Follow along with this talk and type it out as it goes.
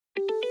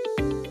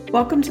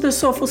Welcome to the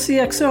Soulful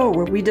CXO,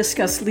 where we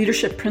discuss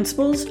leadership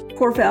principles,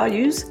 core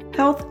values,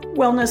 health,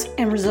 wellness,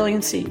 and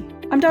resiliency.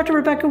 I'm Dr.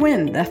 Rebecca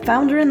Wynn, the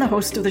founder and the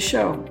host of the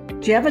show.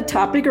 Do you have a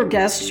topic or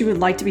guest you would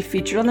like to be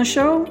featured on the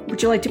show?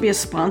 Would you like to be a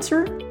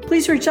sponsor?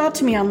 Please reach out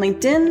to me on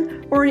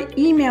LinkedIn or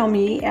email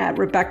me at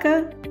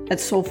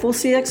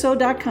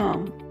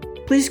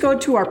rebecca@soulfulcxo.com. Please go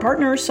to our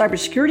partner,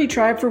 Cybersecurity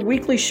Tribe, for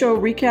weekly show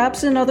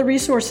recaps and other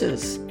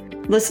resources.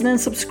 Listen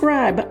and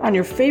subscribe on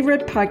your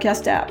favorite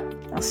podcast app.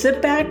 Now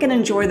sit back and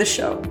enjoy the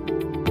show.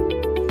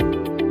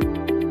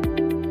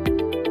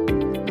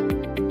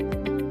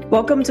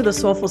 Welcome to the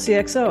Soulful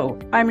CXO.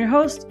 I'm your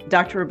host,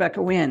 Dr.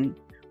 Rebecca Wynn.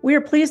 We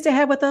are pleased to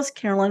have with us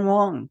Carolyn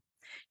Wong.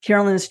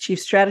 Carolyn is Chief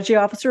Strategy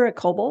Officer at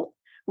Cobalt,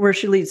 where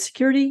she leads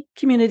security,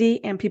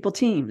 community, and people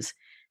teams.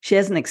 She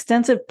has an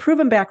extensive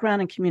proven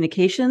background in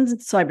communications and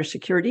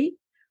cybersecurity.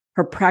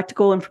 Her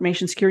practical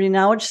information security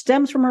knowledge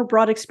stems from her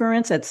broad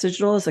experience at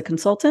Cigital as a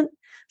consultant,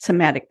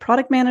 Somatic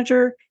product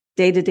manager,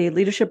 day-to-day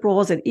leadership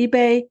roles at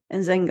eBay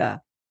and Zynga.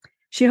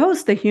 She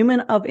hosts the Human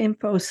of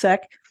InfoSec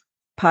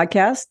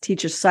podcast,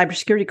 teaches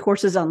cybersecurity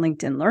courses on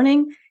LinkedIn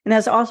Learning, and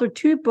has authored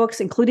 2 books,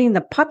 including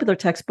the popular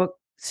textbook,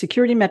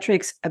 Security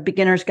Metrics, A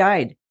Beginner's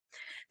Guide.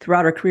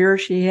 Throughout her career,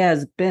 she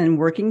has been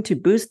working to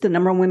boost the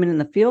number of women in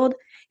the field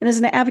and is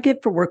an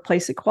advocate for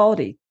workplace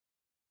equality.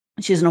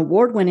 She's an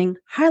award-winning,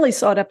 highly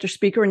sought-after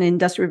speaker in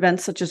industry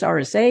events such as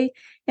RSA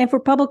and for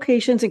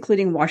publications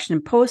including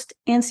Washington Post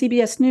and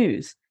CBS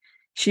News.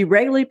 She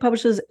regularly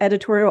publishes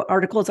editorial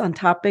articles on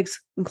topics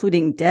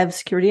including dev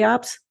security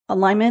ops,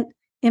 alignment,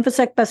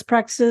 InfoSec best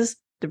practices,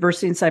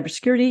 diversity in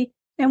cybersecurity,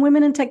 and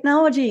women in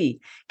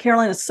technology.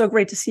 Carolyn, it's so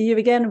great to see you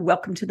again.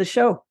 Welcome to the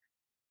show.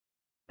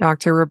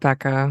 Dr.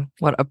 Rebecca,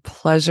 what a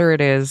pleasure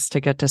it is to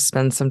get to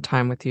spend some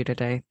time with you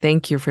today.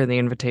 Thank you for the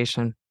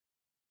invitation.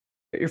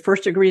 Your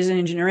first degree is in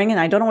engineering,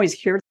 and I don't always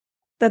hear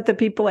that the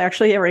people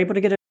actually are able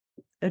to get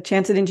a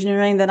chance at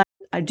engineering. Then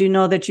I do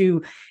know that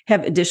you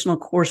have additional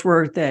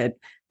coursework that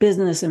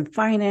business and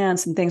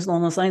finance and things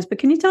along those lines. But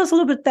can you tell us a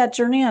little bit that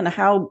journey on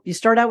how you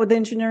start out with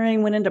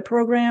engineering, went into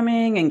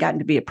programming, and gotten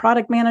to be a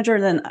product manager,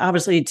 and then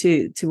obviously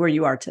to where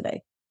you are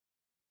today?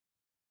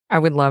 I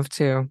would love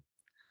to.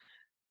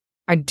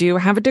 I do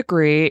have a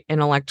degree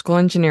in electrical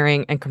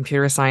engineering and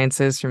computer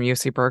sciences from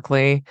UC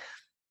Berkeley.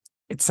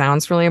 It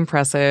sounds really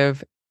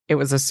impressive. It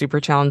was a super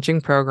challenging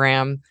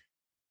program,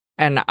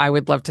 and I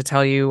would love to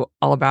tell you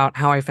all about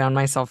how I found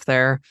myself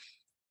there.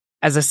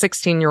 As a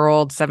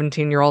 16-year-old,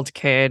 17-year-old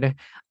kid,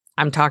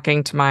 I'm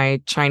talking to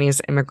my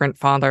Chinese immigrant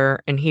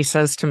father, and he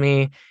says to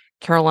me,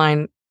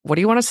 "Caroline, what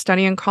do you want to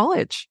study in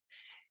college?"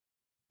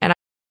 And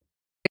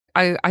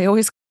I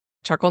always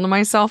chuckle to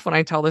myself when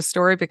I tell this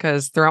story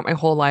because throughout my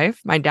whole life,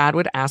 my dad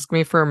would ask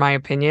me for my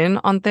opinion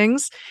on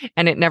things,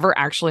 and it never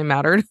actually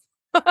mattered.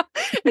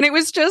 And it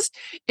was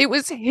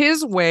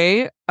his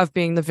way of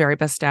being the very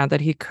best dad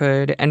that he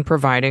could and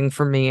providing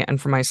for me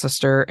and for my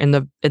sister in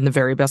the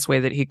very best way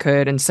that he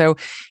could. And so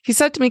he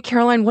said to me,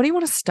 "Caroline, what do you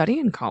want to study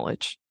in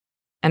college?"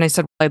 And I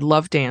said, "I'd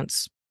love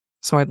dance.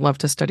 So I'd love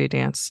to study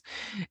dance.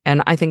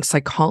 And I think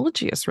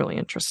psychology is really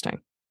interesting."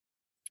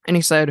 And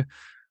he said,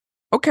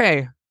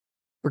 "Okay,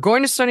 we're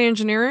going to study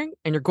engineering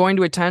and you're going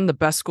to attend the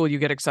best school you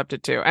get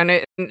accepted to."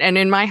 And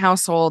in my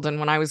household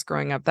and when I was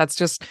growing up, that's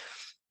just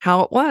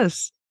how it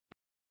was.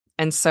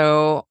 And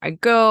so I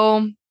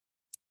go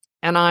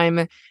and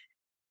I'm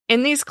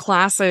in these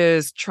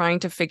classes trying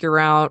to figure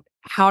out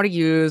how to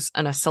use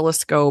an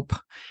oscilloscope.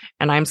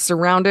 And I'm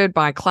surrounded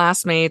by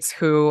classmates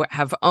who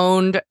have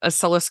owned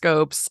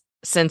oscilloscopes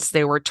since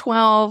they were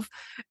 12.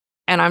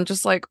 And I'm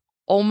just like,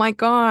 oh my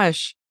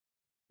gosh,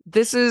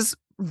 this is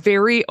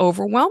very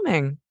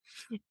overwhelming.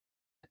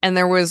 And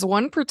there was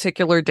one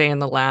particular day in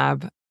the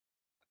lab,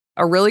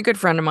 a really good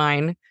friend of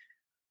mine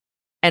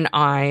and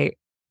I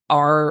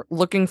are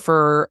looking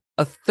for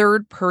a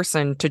third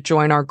person to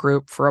join our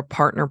group for a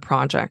partner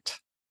project.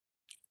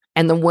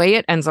 And the way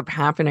it ends up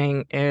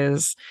happening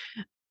is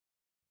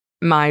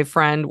my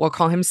friend, we'll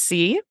call him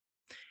C,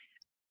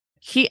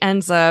 he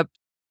ends up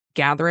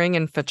gathering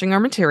and fetching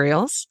our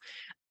materials.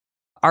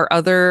 Our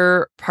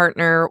other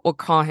partner, we'll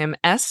call him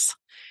S,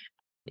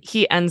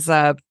 he ends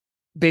up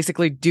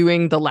basically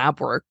doing the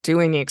lab work,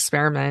 doing the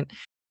experiment.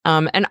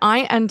 And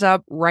I end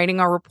up writing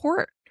our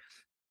report.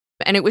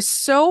 And it was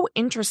so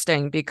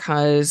interesting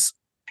because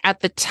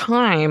at the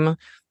time,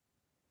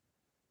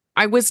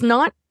 I was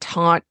not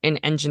taught in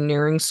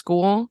engineering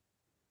school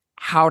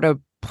how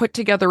to put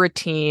together a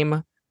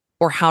team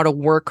or how to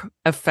work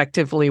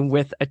effectively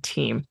with a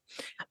team.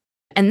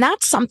 And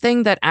that's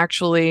something that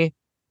actually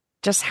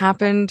just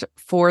happened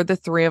for the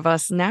 3 of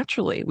us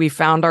naturally. We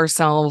found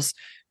ourselves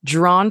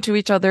drawn to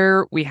each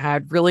other. We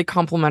had really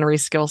complementary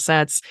skill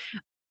sets,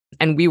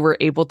 and we were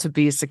able to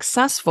be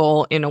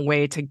successful in a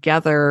way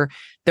together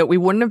that we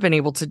wouldn't have been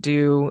able to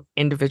do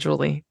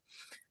individually.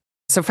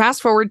 So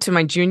fast forward to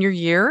my junior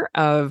year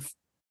of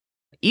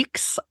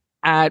EECS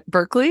at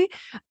Berkeley,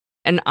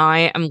 and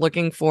I am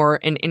looking for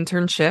an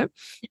internship.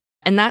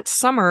 And that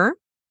summer,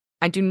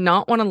 I do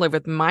not want to live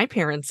with my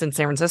parents in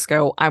San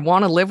Francisco. I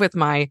want to live with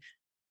my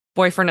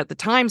boyfriend at the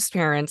time's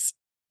parents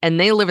and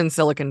they live in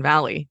Silicon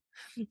Valley.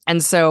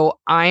 And so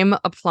I'm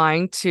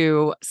applying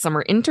to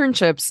summer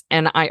internships,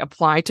 and I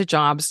apply to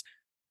jobs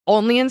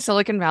only in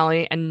Silicon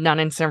Valley and none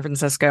in San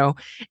Francisco.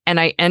 And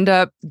I end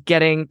up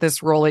getting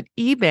this role at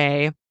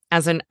eBay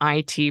as an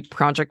IT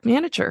project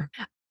manager.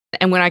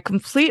 And when I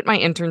complete my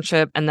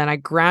internship and then I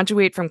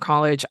graduate from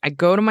college, I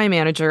go to my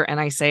manager and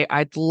I say,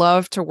 I'd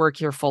love to work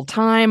here full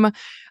time.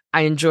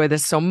 I enjoy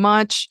this so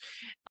much.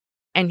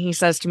 And he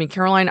says to me,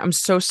 Caroline, I'm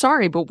so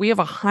sorry, but we have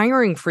a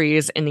hiring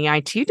freeze in the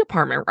IT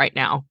department right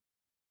now.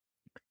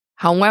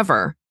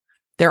 However,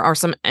 there are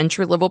some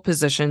entry-level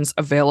positions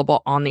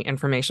available on the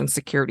information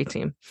security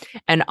team.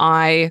 And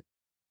I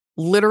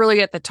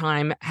literally at the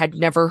time had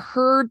never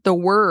heard the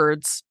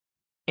words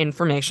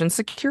information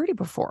security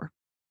before.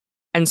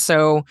 And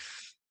so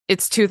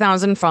it's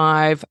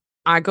 2005.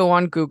 I go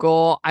on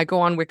Google, I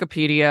go on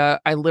Wikipedia,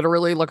 I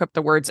literally look up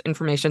the words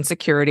information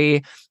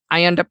security.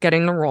 I end up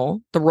getting the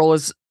role. The role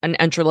is an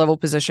entry-level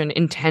position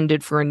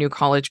intended for a new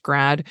college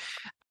grad.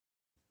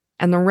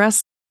 And the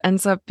rest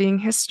ends up being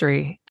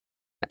history.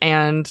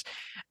 And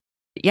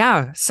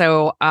yeah,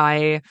 so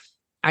I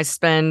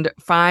spend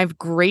 5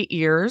 great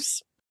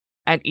years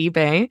at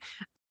eBay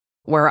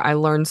where I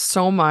learned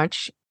so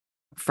much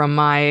from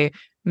my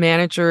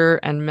manager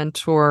and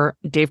mentor,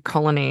 Dave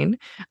Cullinane.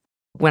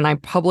 When I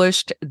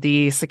published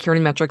the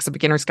Security Metrics, a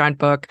Beginner's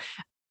Guidebook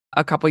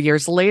a couple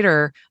years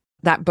later,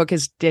 that book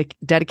is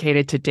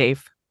dedicated to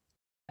Dave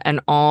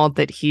and all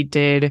that he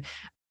did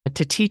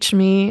to teach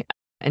me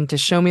and to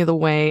show me the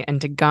way and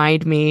to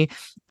guide me.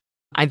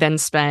 I then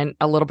spent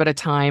a little bit of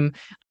time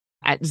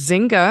at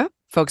Zynga.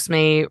 Folks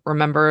may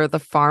remember the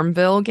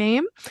Farmville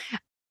game.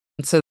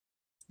 So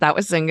that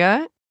was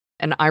Zynga.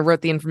 And I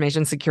wrote the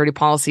information security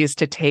policies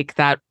to take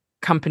that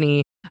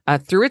company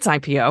through its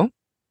IPO.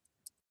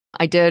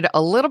 I did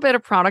a little bit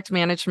of product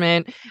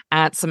management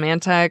at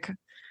Symantec.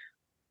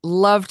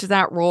 Loved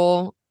that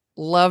role.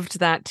 Loved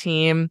that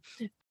team.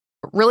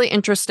 Really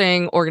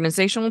interesting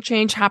organizational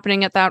change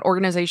happening at that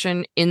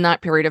organization in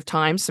that period of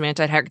time.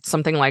 Symantec had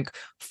something like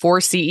 4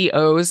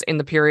 CEOs in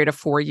the period of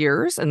 4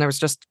 years, and there was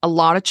just a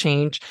lot of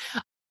change.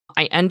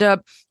 I end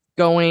up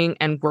going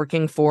and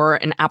working for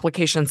an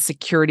application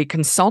security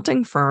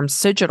consulting firm,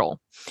 Cigital,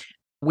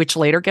 which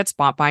later gets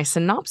bought by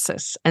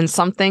Synopsys. And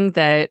something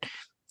that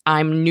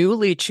I'm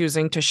newly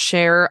choosing to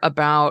share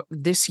about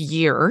this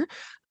year,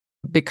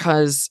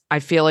 because I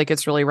feel like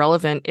it's really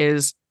relevant,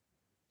 is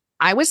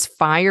I was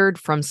fired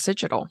from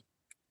Cigital.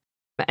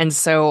 And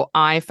so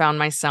I found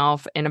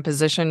myself in a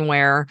position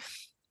where,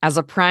 as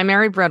a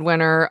primary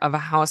breadwinner of a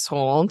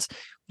household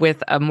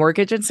with a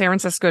mortgage in San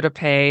Francisco to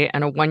pay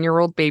and a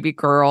 1-year-old baby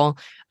girl,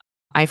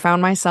 I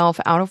found myself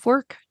out of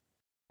work.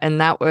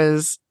 And that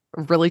was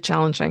really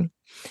challenging.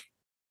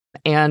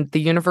 And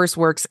the universe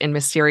works in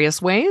mysterious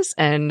ways.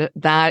 And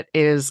that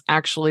is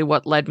actually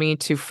what led me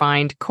to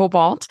find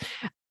Cobalt,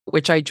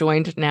 which I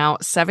joined now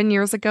 7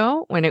 years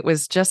ago when it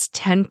was just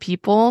 10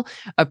 people,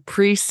 a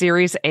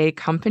pre-Series A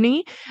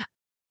company.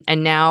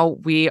 And now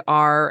we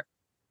are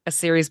a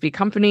Series B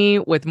company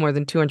with more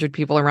than 200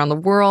 people around the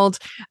world.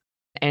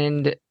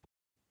 And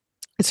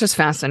it's just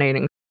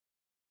fascinating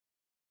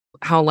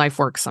how life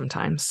works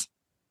sometimes.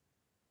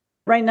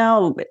 Right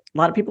now, a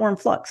lot of people are in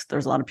flux.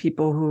 There's a lot of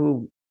people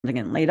who are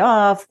getting laid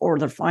off, or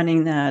they're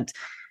finding that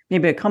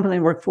maybe a company they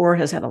work for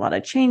has had a lot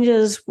of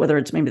changes, whether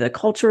it's maybe the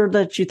culture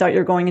that you thought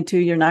you're going into,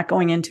 you're not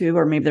going into,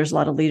 or maybe there's a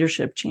lot of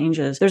leadership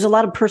changes. There's a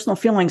lot of personal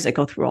feelings that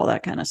go through all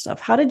that kind of stuff.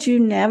 How did you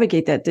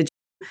navigate that?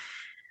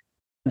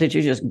 Did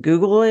you just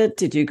Google it?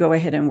 Did you go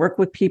ahead and work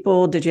with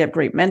people? Did you have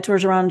great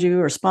mentors around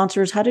you or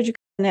sponsors? How did you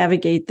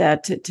navigate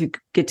that to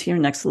get to your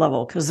next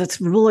level? Because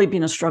it's really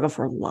been a struggle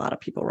for a lot of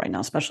people right now,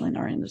 especially in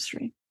our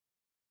industry.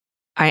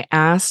 I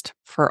asked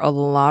for a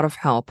lot of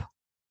help,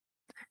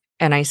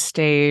 and I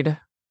stayed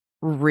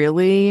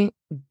really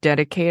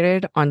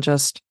dedicated on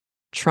just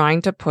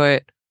trying to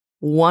put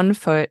one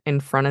foot in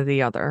front of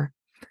the other.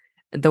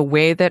 The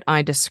way that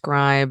I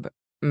describe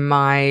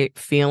my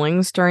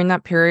feelings during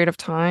that period of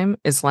time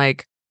is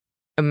like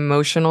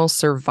emotional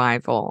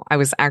survival. I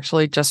was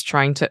actually just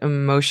trying to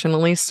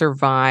emotionally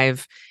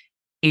survive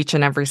each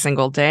and every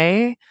single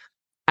day.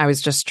 I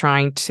was just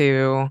trying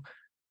to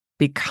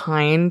be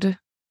kind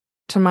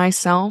to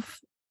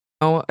myself.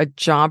 A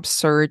job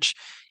search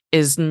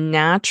is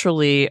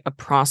naturally a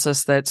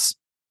process that's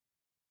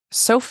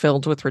so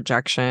filled with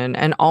rejection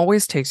and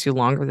always takes you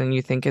longer than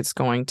you think it's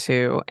going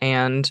to.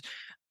 And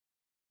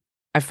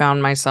I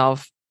found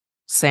myself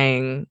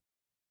saying,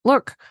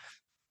 look,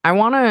 I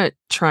want to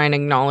try and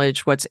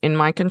acknowledge what's in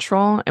my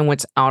control and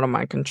what's out of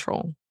my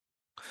control.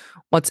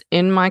 What's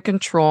in my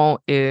control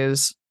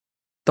is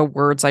the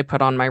words I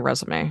put on my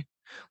resume.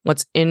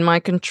 What's in my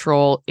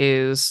control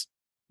is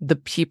the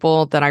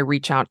people that I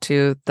reach out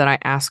to, that I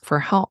ask for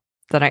help,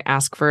 that I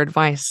ask for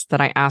advice,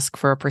 that I ask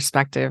for a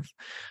perspective.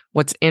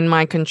 What's in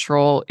my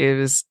control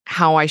is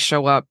how I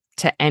show up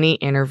to any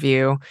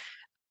interview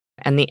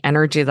and the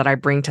energy that I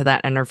bring to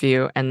that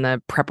interview and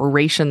the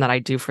preparation that I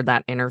do for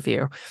that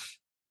interview.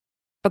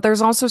 But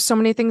there's also so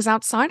many things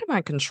outside of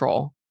my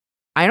control.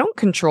 I don't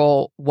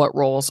control what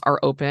roles are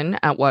open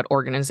at what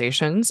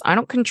organizations. I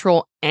don't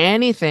control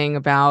anything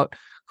about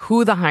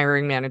who the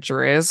hiring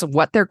manager is,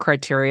 what their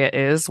criteria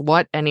is,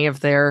 what any of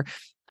their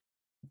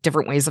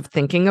different ways of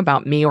thinking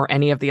about me or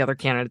any of the other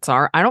candidates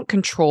are. I don't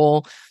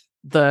control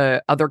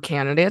the other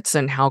candidates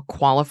and how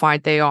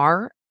qualified they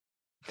are.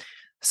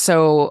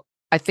 So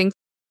I think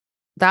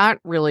that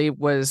really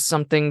was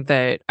something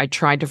that I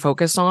tried to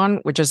focus on,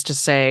 which is to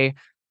say,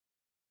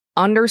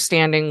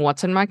 understanding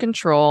what's in my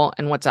control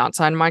and what's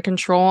outside my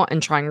control,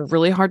 and trying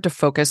really hard to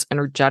focus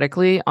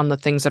energetically on the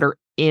things that are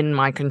in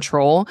my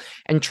control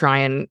and try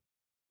and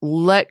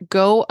let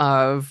go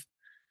of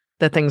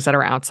the things that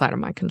are outside of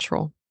my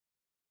control.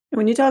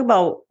 When you talk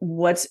about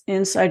what's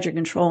inside your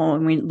control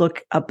and we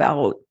look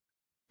about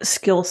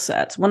skill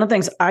sets, one of the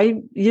things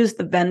I use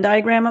the Venn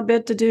diagram a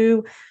bit to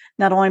do,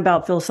 not only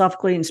about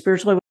philosophically and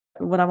spiritually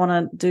what I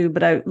want to do,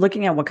 but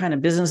looking at what kind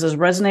of businesses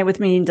resonate with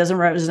me, doesn't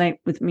resonate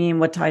with me, and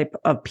what type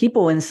of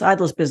people inside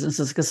those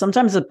businesses. Because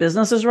sometimes the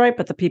business is right,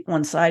 but the people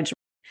inside.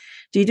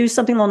 Do you do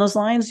something along those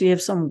lines? Do you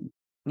have some,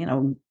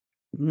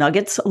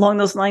 nuggets along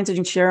those lines that you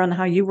can share on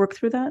how you work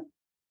through that?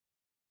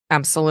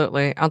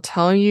 Absolutely. I'll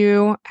tell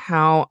you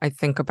how I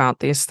think about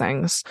these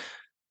things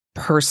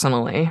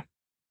personally.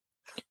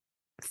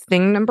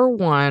 Thing number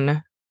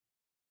one,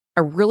 I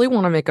really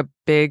want to make a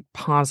big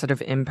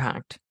positive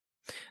impact.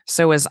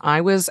 So as I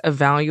was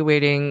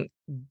evaluating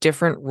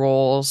different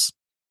roles,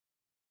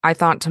 I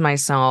thought to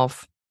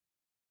myself,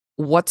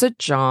 what's a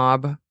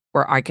job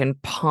where I can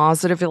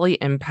positively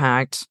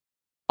impact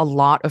a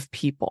lot of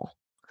people?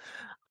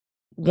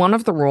 One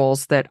of the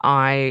roles that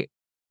I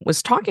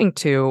was talking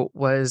to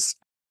was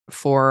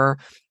for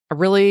a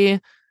really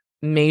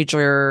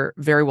major,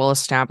 very well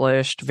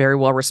established, very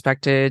well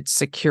respected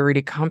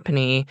security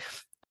company.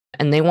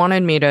 And they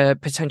wanted me to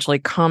potentially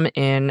come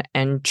in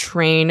and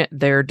train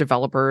their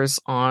developers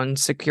on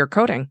secure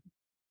coding.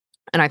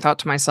 And I thought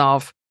to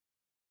myself,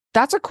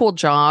 that's a cool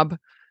job,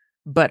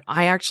 but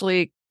I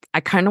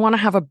kind of want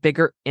to have a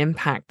bigger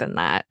impact than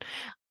that.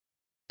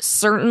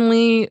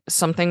 Certainly,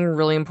 something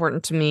really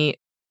important to me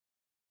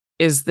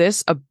is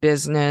this a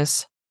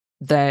business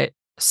that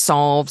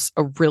solves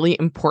a really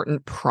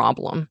important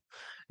problem?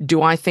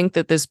 Do I think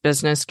that this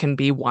business can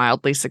be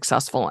wildly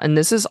successful? And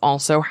this is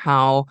also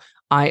how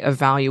I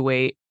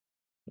evaluate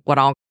what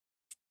I'll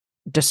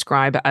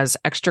describe as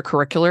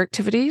extracurricular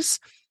activities.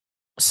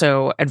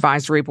 So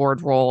advisory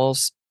board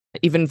roles,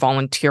 even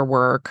volunteer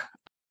work,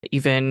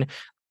 even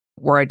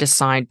where I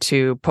decide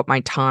to put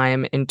my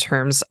time in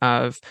terms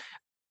of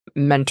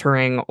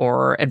mentoring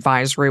or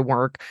advisory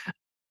work.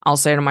 I'll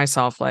say to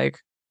myself, like,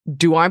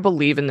 do I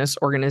believe in this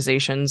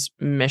organization's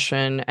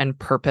mission and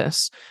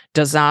purpose?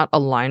 Does that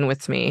align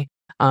with me?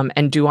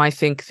 And do I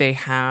think they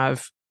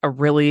have a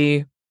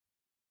really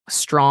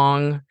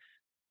strong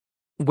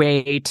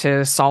way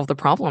to solve the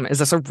problem? Is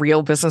this a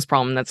real business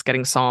problem that's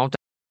getting solved?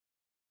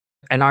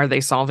 And are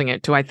they solving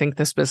it? Do I think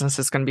this business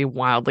is going to be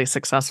wildly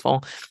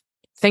successful?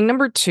 Thing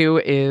number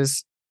two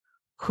is,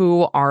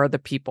 who are the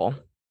people?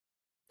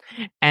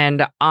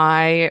 And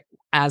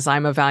as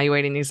I'm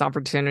evaluating these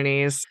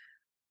opportunities,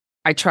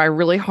 I try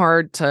really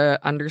hard to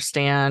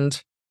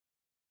understand,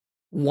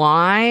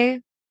 why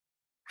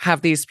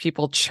have these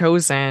people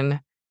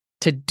chosen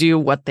to do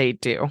what they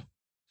do?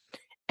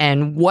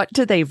 And what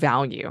do they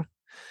value?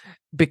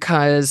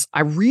 Because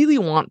I really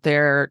want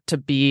there to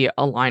be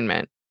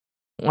alignment.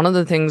 One of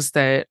the things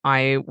that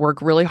I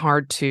work really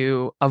hard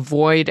to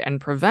avoid and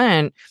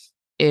prevent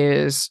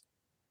is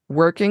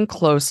working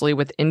closely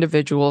with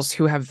individuals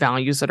who have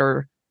values that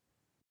are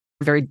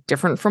very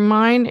different from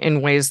mine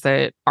in ways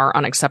that are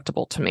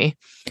unacceptable to me.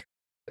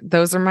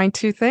 Those are my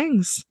two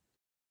things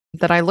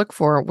that I look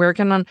for. Where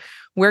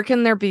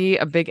can there be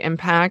a big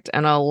impact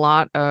and a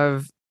lot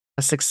of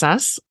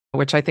success,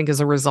 which I think is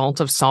a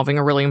result of solving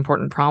a really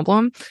important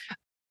problem?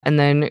 And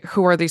then,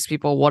 who are these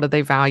people? What do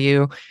they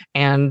value?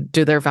 And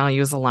do their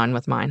values align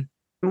with mine?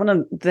 One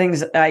of the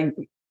things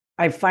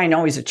I find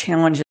always a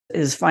challenge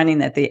is finding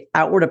that the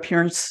outward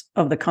appearance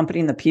of the company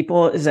and the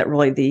people is that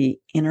really the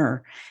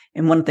inner.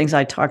 And one of the things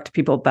I talk to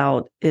people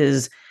about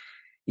is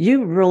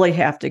you really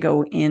have to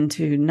go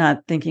into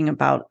not thinking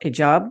about a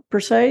job per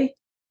se.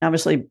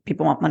 Obviously,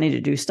 people want money to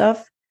do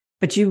stuff,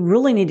 but you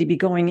really need to be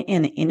going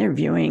in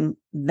interviewing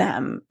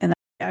them. And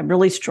I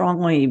really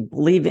strongly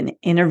believe in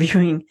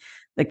interviewing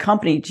the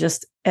company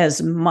just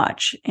as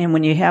much. And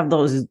when you have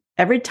those,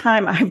 every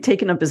time I've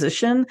taken a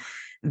position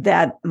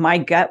that my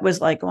gut was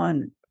like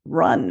on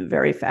run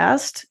very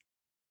fast,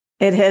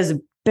 it has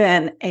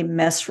been a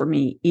mess for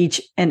me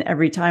each and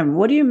every time.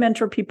 What do you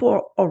mentor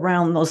people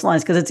around those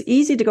lines? Because it's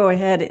easy to go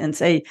ahead and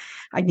say,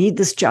 I need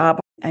this job,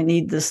 I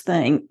need this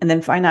thing, and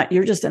then find out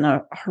you're just in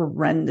a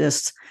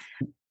horrendous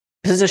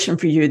position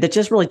for you that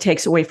just really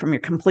takes away from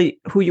your complete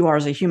who you are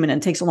as a human,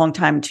 and takes a long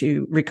time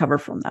to recover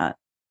from that.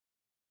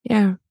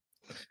 Yeah.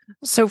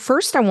 So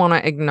first, I want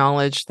to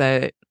acknowledge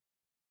that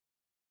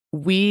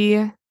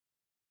we,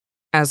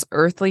 as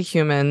earthly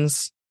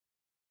humans,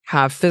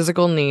 have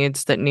physical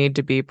needs that need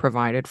to be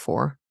provided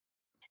for.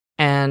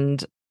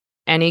 And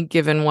any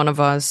given one of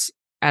us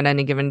at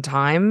any given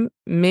time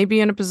may be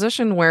in a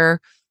position where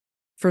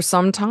for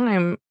some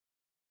time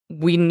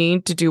we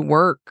need to do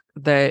work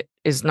that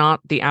is not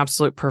the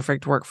absolute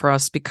perfect work for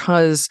us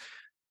because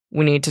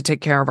we need to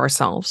take care of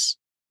ourselves.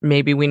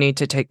 Maybe we need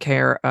to take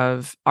care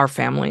of our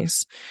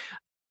families.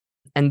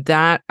 And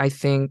that, I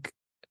think,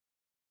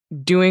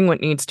 doing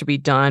what needs to be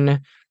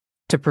done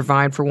to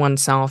provide for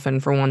oneself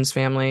and for one's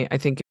family, I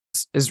think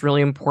is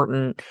really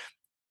important.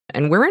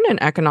 And we're in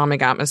an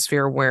economic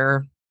atmosphere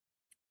where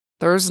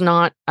there's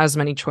not as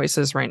many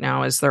choices right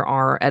now as there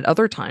are at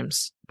other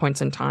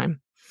points in time.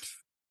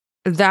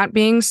 That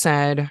being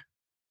said,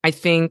 I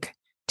think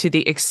to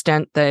the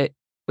extent that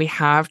we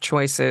have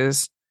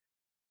choices,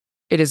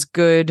 it is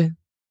good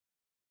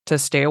to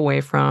stay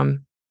away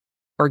from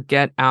or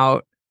get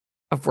out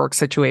of work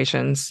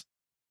situations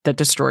that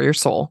destroy your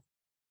soul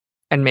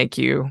and make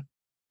you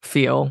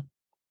feel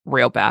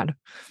real bad.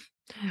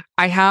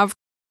 I have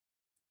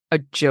a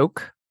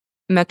joke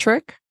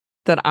metric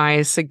that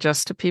I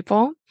suggest to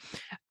people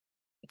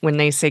when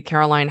they say,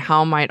 Caroline,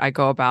 how might I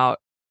go about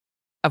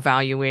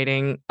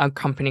evaluating a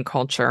company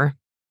culture?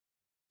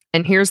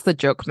 And here's the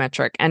joke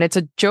metric. And it's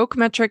a joke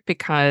metric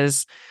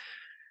because,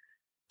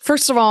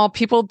 first of all,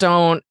 people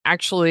don't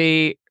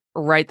actually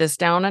write this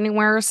down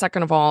anywhere.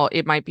 Second of all,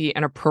 it might be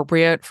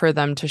inappropriate for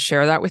them to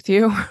share that with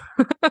you.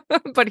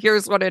 But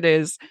here's what it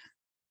is.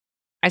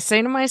 I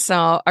say to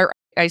myself, or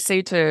I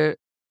say to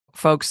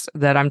folks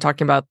that I'm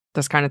talking about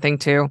this kind of thing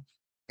to,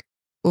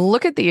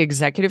 look at the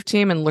executive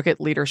team and look at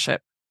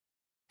leadership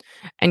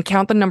and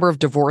count the number of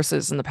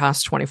divorces in the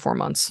past 24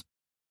 months.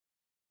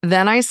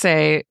 Then I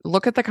say,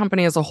 look at the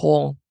company as a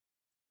whole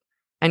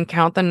and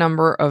count the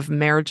number of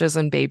marriages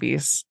and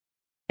babies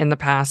in the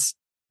past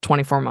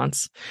 24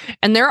 months.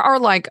 And there are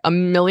like a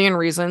million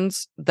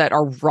reasons that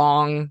are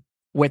wrong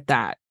with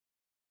that.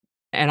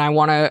 And I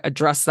want to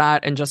address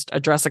that and just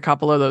address a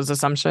couple of those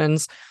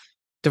assumptions.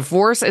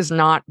 Divorce is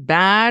not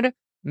bad.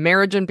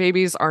 Marriage and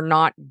babies are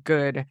not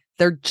good.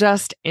 They're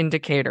just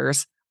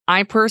indicators.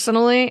 I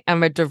personally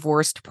am a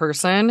divorced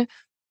person.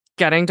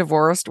 Getting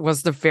divorced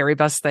was the very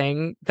best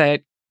thing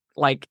that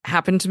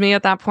happened to me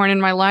at that point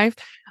in my life.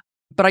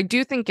 But I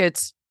do think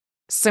it's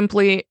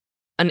simply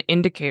an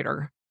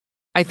indicator.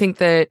 I think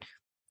that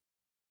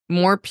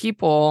more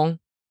people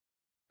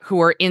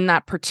who are in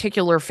that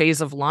particular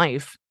phase of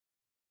life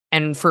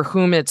and for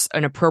whom it's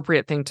an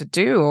appropriate thing to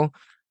do,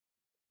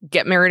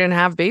 get married and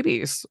have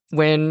babies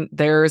when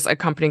there's a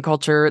company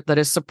culture that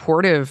is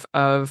supportive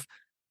of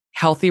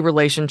healthy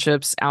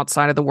relationships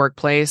outside of the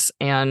workplace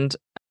and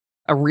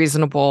a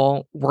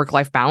reasonable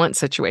work-life balance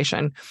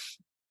situation.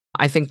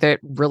 I think that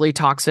really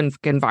toxic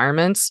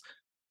environments,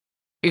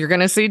 you're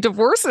going to see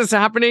divorces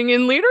happening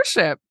in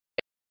leadership.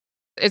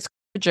 It's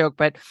a joke,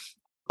 but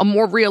a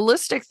more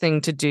realistic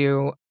thing to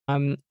do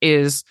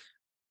is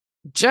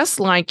just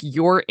like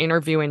you're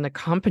interviewing the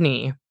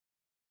company.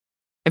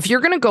 If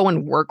you're going to go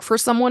and work for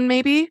someone,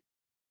 maybe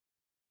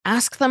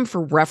ask them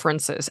for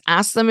references.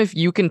 Ask them if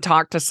you can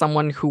talk to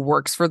someone who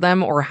works for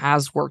them or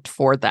has worked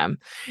for them.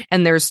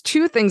 And there's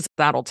two things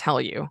that'll tell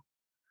you.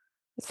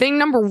 Thing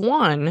number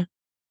one,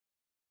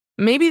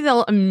 maybe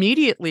they'll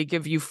immediately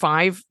give you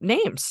 5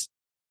 names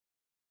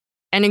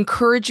and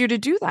encourage you to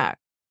do that.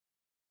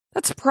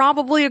 That's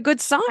probably a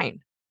good sign,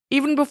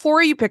 even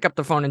before you pick up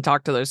the phone and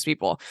talk to those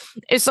people.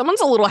 If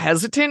someone's a little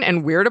hesitant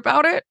and weird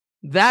about it,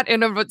 that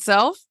in of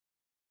itself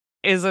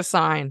is a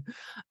sign.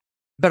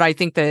 But I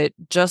think that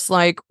just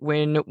like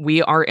when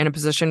we are in a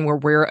position where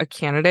we're a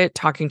candidate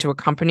talking to a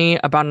company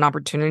about an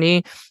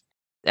opportunity,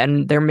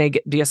 and there may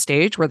be a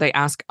stage where they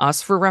ask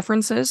us for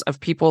references of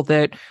people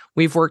that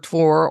we've worked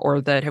for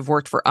or that have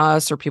worked for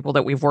us or people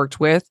that we've worked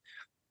with,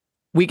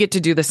 we get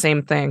to do the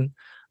same thing.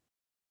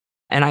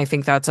 And I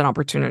think that's an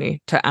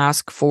opportunity to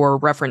ask for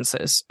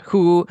references.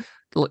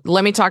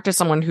 Let me talk to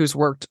someone who's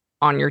worked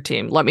on your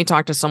team. Let me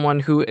talk to someone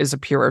who is a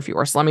peer of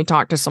yours. Let me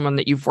talk to someone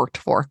that you've worked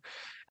for.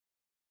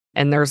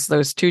 And there's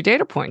those 2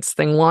 data points.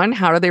 Thing one,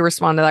 how do they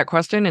respond to that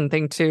question? And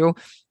thing two,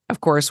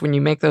 of course, when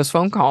you make those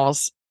phone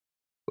calls,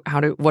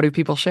 what do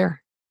people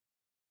share?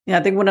 Yeah,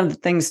 I think one of the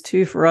things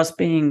too for us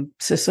being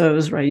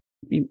CISOs, right?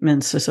 You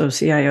mentioned CISO,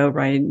 CIO,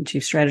 right?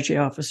 Chief Strategy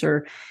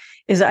Officer,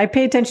 is I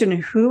pay attention to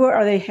who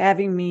are they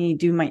having me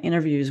do my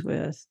interviews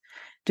with?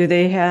 Do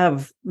they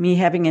have me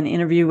having an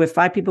interview with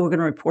 5 people who are going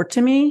to report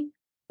to me?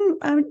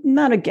 I'm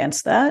not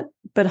against that,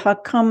 but how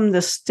come the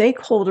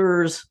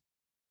stakeholders,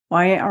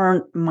 why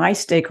aren't my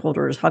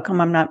stakeholders? How come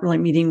I'm not really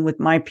meeting with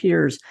my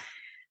peers?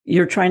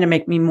 You're trying to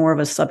make me more of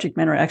a subject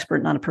matter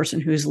expert, not a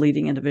person who's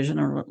leading a division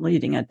or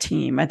leading a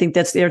team. I think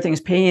that's the other thing, is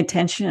paying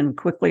attention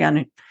quickly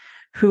on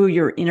who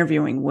you're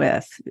interviewing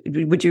with.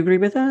 Would you agree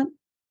with that?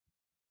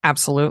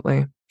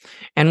 Absolutely.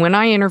 And when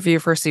I interview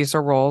for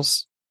CISO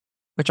roles,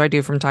 which I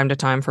do from time to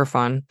time for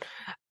fun,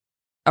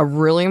 a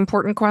really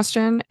important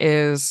question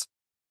is,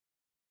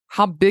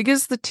 how big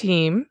is the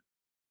team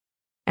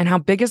and how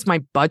big is my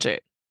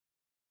budget?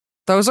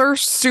 Those are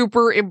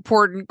super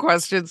important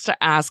questions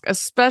to ask,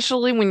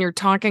 especially when you're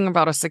talking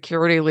about a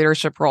security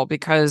leadership role,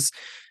 because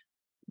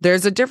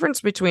there's a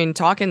difference between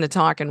talking the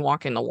talk and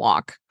walking the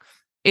walk.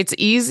 It's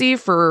easy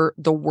for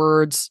the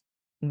words,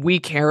 "we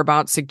care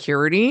about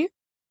security,"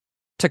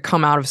 to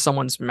come out of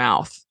someone's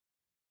mouth.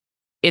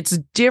 It's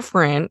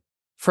different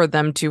for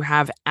them to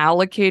have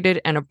allocated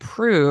and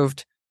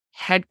approved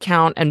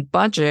headcount and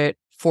budget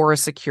for a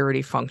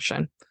security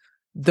function.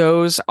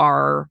 Those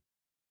are,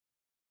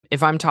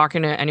 if I'm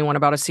talking to anyone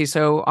about a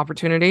CISO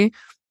opportunity,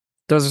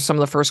 those are some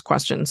of the first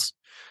questions.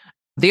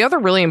 The other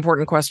really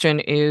important question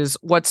is,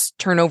 what's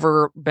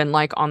turnover been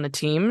like on the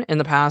team in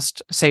the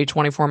past, say,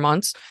 24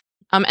 months?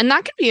 And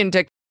that can be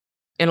indicated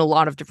in a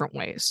lot of different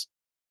ways.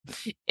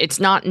 It's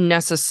not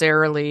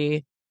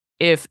necessarily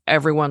if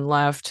everyone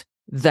left,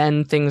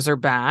 then things are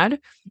bad.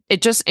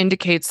 It just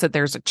indicates that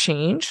there's a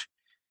change.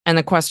 And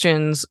the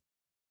questions,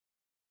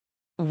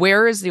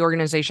 where is the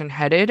organization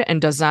headed?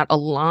 And does that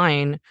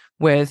align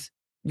with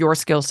your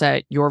skill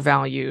set, your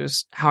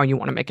values, how you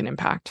want to make an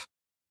impact?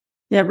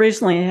 Yeah,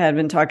 recently I had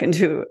been talking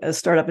to a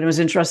startup, and it was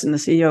interesting. The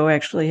CEO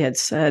actually had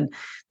said,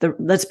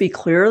 let's be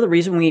clear, the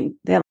reason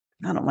they have,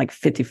 I don't know, like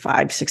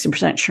 55,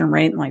 60% churn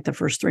rate in like the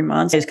first 3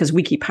 months is because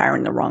we keep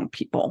hiring the wrong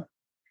people.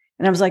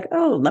 And I was like,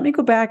 oh, let me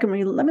go back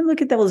and let me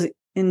look at those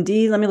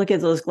Indeed, let me look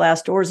at those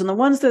Glassdoors. And the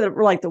ones that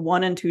were like the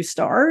 1 and 2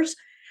 stars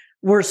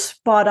were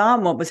spot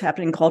on what was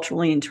happening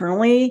culturally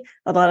internally.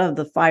 A lot of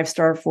the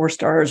 5-star, 4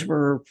 stars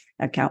were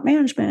account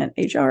management,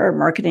 HR,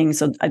 marketing.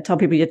 So I tell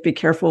people you have to be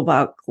careful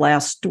about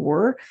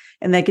Glassdoor.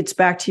 And that gets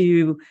back to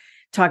you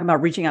talking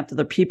about reaching out to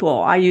the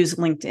people. I use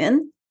LinkedIn,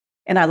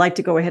 and I like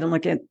to go ahead and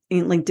look at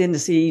LinkedIn to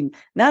see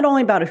not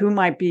only about who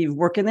might be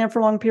working there for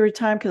a long period of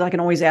time, because I can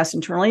always ask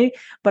internally,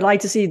 but I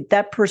like to see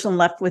that person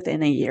left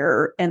within a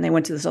year and they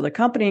went to this other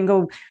company and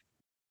go,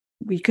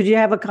 could you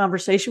have a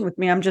conversation with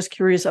me? I'm just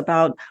curious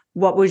about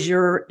what was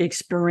your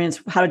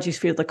experience? How did you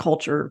feel the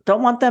culture?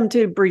 Don't want them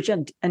to breach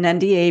an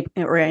NDA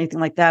or anything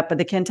like that, but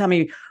they can tell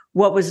me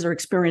what was their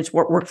experience,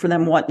 what worked for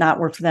them, what not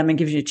worked for them, and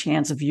gives you a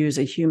chance of you as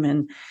a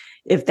human.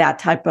 If that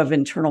type of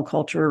internal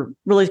culture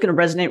really is going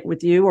to resonate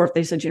with you, or if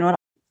they said, you know what,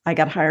 I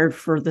got hired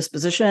for this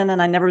position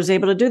and I never was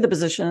able to do the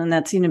position. And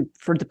that seemed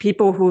for the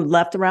people who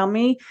left around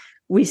me,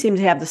 we seem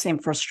to have the same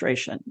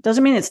frustration.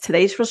 Doesn't mean it's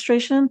today's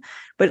frustration,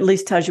 but at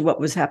least tells you what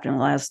was happening in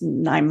the last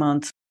 9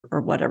 months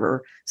or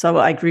whatever. So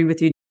I agree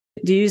with you.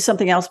 Do you use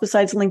something else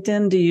besides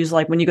LinkedIn? Do you use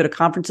like when you go to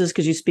conferences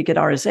because you speak at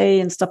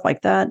RSA and stuff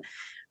like that?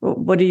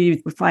 What do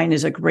you find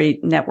is a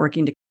great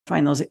networking to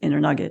find those inner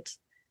nuggets?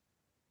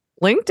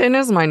 LinkedIn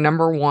is my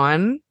number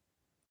one.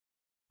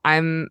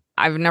 I've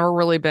never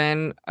really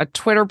been a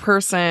Twitter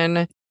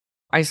person.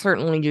 I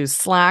certainly use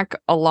Slack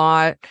a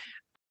lot,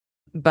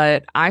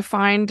 but I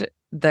find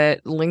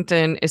that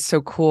LinkedIn is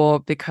so cool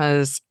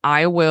because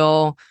I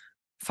will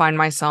find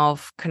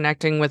myself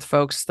connecting with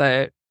folks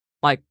that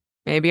like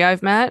maybe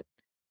I've met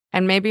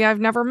and maybe I've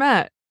never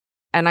met.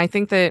 And I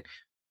think that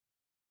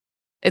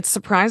it's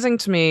surprising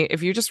to me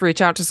if you just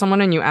reach out to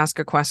someone and you ask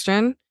a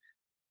question,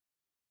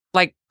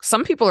 like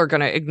some people are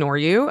going to ignore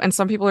you and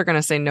some people are going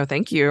to say, no,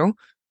 thank you.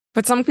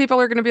 But some people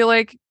are going to be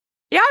like,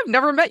 yeah, I've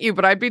never met you,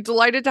 but I'd be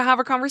delighted to have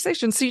a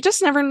conversation. So you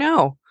just never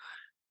know.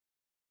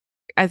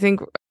 I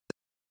think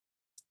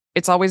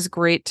it's always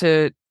great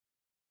to,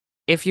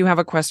 if you have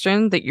a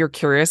question that you're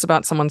curious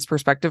about someone's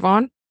perspective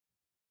on,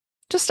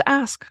 just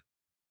ask.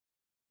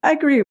 I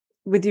agree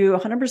with you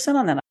 100%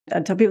 on that. I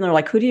tell people, they're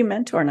like, who do you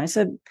mentor? And I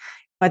said,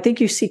 I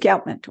think you seek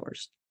out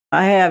mentors.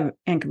 I have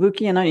Ann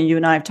Kabuki, and you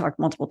and I have talked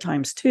multiple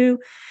times too,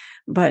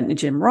 but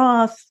Jim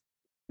Roth,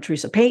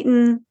 Teresa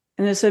Payton.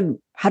 And I said,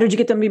 how did you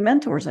get them to be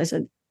mentors? I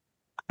said,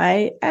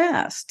 I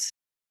asked.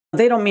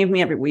 They don't meet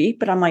me every week,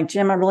 but I'm like,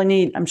 Jim,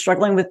 I'm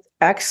struggling with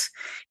X.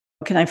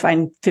 Can I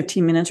find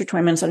 15 minutes or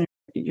 20 minutes on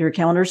your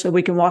calendar so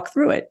we can walk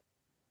through it?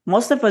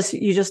 Most of us,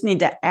 you just need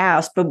to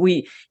ask, but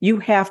you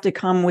have to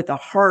come with a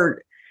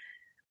heart.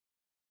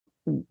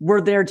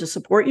 We're there to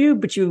support you,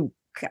 but you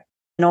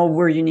know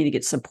where you need to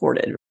get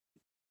supported.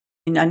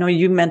 And I know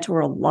you mentor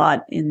a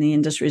lot in the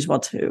industry as well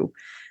too.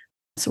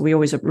 So we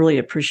always really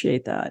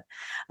appreciate that.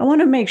 I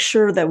want to make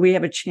sure that we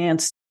have a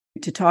chance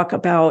to talk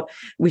about,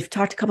 we've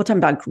talked a couple of times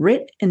about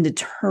grit and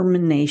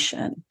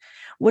determination.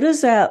 What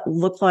does that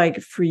look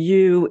like for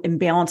you in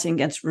balancing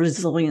against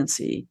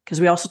resiliency?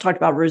 Because we also talked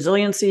about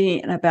resiliency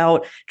and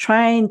about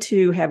trying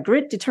to have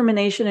grit,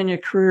 determination in your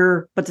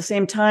career. But at the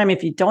same time,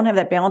 if you don't have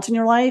that balance in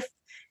your life,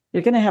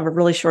 you're going to have a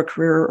really short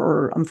career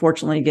or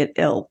unfortunately get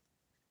ill.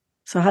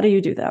 So how do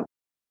you do that?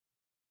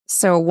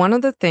 So one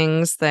of the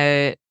things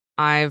that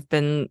I've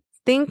been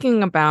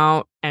thinking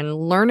about and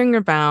learning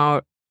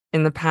about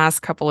in the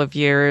past couple of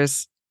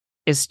years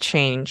is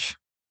change.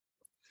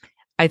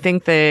 I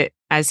think that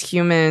as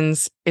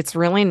humans, it's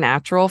really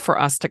natural for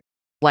us to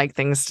like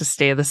things to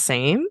stay the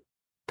same,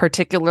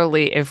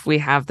 particularly if we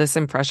have this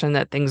impression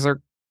that things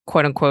are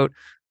quote unquote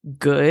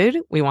good.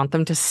 We want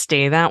them to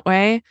stay that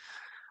way.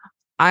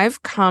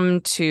 I've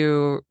come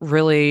to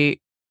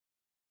really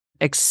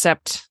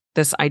accept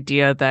this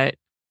idea that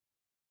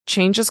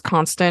change is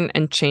constant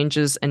and change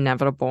is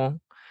inevitable.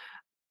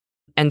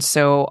 And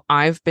so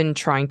I've been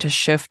trying to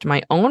shift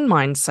my own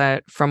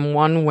mindset from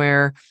one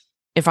where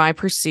if I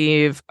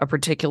perceive a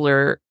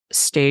particular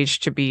stage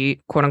to be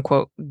quote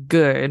unquote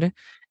good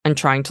and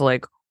trying to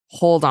like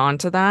hold on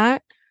to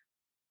that.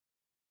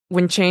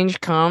 When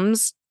change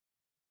comes,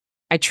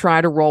 I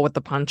try to roll with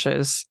the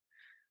punches.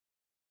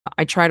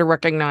 I try to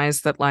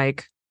recognize that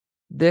like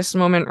this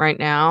moment right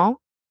now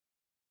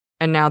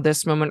and now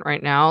this moment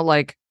right now,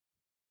 like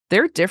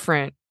they're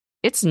different.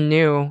 It's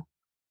new.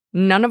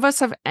 None of us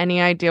have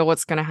any idea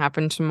what's going to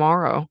happen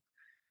tomorrow.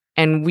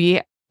 And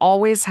we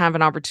always have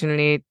an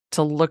opportunity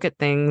to look at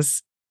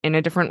things in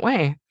a different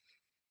way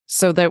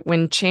so that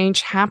when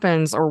change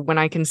happens or when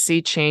I can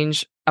see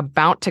change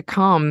about to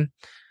come,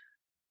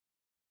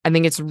 I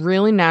think it's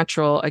really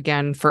natural,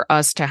 again, for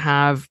us to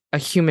have a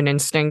human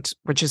instinct,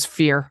 which is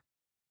fear.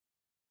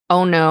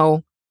 Oh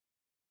no,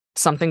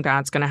 something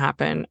bad's going to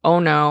happen. Oh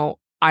no,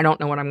 I don't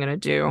know what I'm going to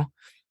do.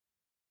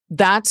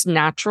 That's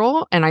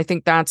natural. And I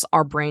think that's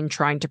our brain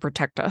trying to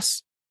protect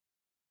us.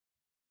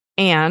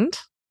 And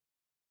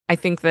I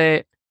think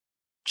that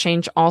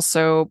change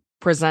also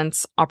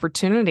presents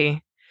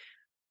opportunity.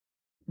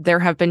 There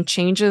have been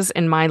changes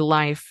in my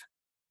life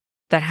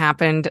that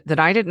happened that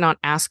I did not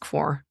ask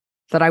for,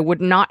 that I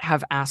would not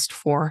have asked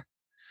for.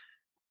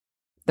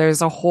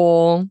 There's a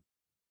whole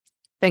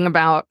thing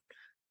about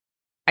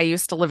I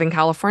used to live in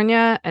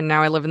California and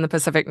now I live in the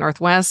Pacific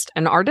Northwest.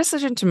 And our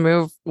decision to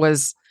move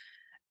was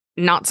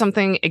not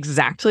something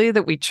exactly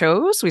that we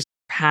chose. We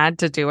had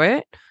to do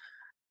it.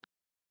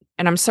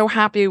 And I'm so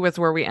happy with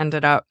where we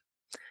ended up.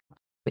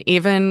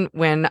 Even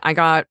when I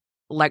got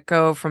let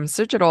go from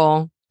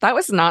Cigital, that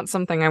was not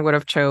something I would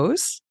have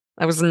chose.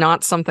 That was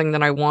not something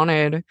that I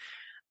wanted.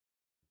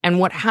 And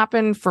what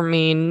happened for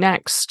me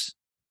next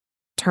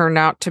turned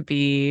out to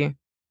be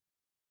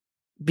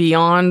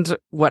beyond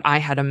what I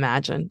had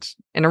imagined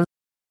in a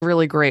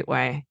really great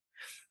way.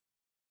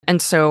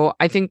 And so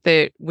I think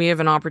that we have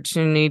an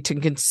opportunity to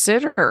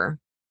consider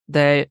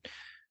that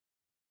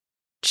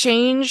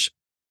change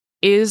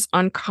is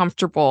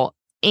uncomfortable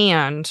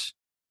and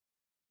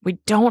we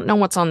don't know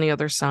what's on the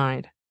other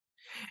side.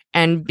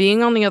 And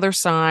being on the other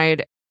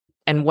side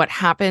and what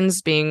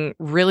happens being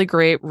really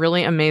great,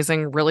 really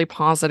amazing, really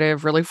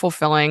positive, really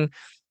fulfilling,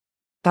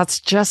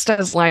 that's just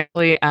as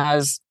likely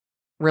as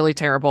really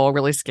terrible,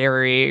 really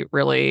scary,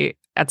 really,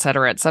 et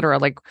cetera, et cetera.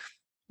 Like,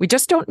 we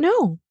just don't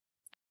know.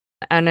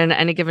 And in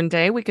any given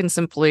day, we can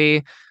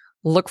simply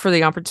look for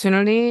the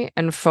opportunity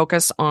and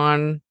focus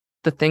on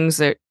the things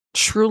that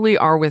truly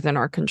are within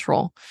our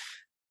control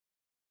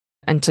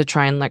and to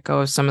try and let go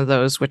of some of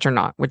those which are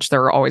not, which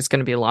there are always going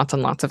to be lots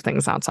and lots of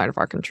things outside of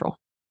our control.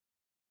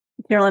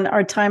 Carolyn,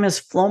 our time has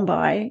flown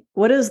by.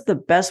 What is the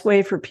best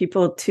way for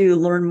people to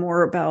learn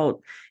more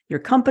about your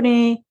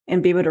company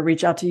and be able to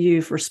reach out to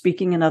you for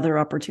speaking and other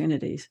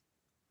opportunities?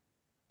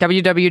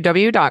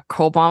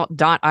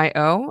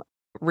 www.cobalt.io.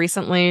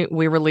 Recently,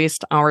 we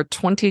released our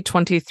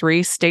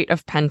 2023 State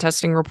of Pen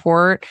Testing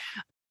report.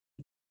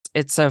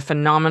 It's a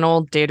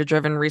phenomenal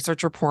data-driven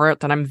research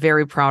report that I'm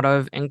very proud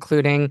of,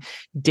 including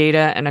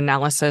data and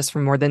analysis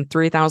from more than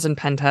 3,000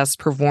 pen tests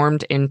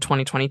performed in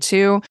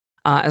 2022,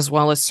 as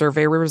well as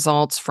survey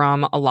results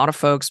from a lot of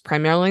folks,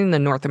 primarily in the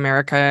North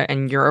America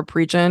and Europe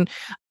region,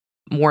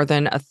 more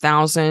than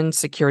 1,000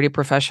 security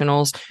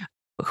professionals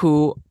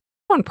who,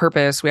 on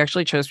purpose, we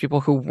actually chose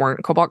people who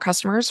weren't Cobalt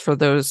customers for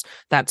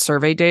that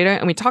survey data.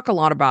 And we talk a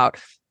lot about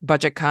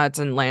budget cuts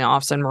and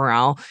layoffs and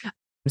morale.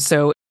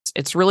 So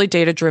it's really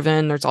data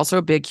driven. There's also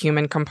a big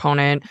human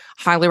component.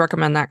 Highly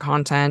recommend that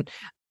content.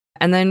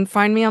 And then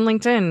find me on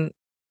LinkedIn.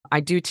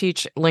 I do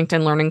teach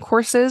LinkedIn learning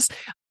courses.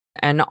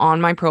 And on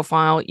my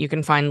profile, you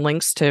can find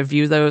links to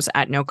view those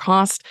at no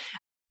cost.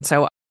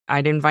 So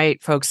I'd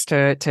invite folks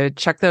to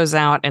check those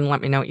out and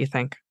let me know what you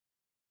think.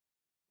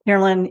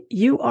 Carolyn,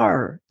 you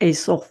are a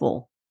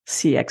soulful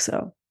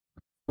CXO.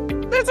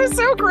 This is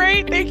so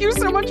great. Thank you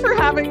so much for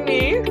having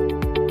me.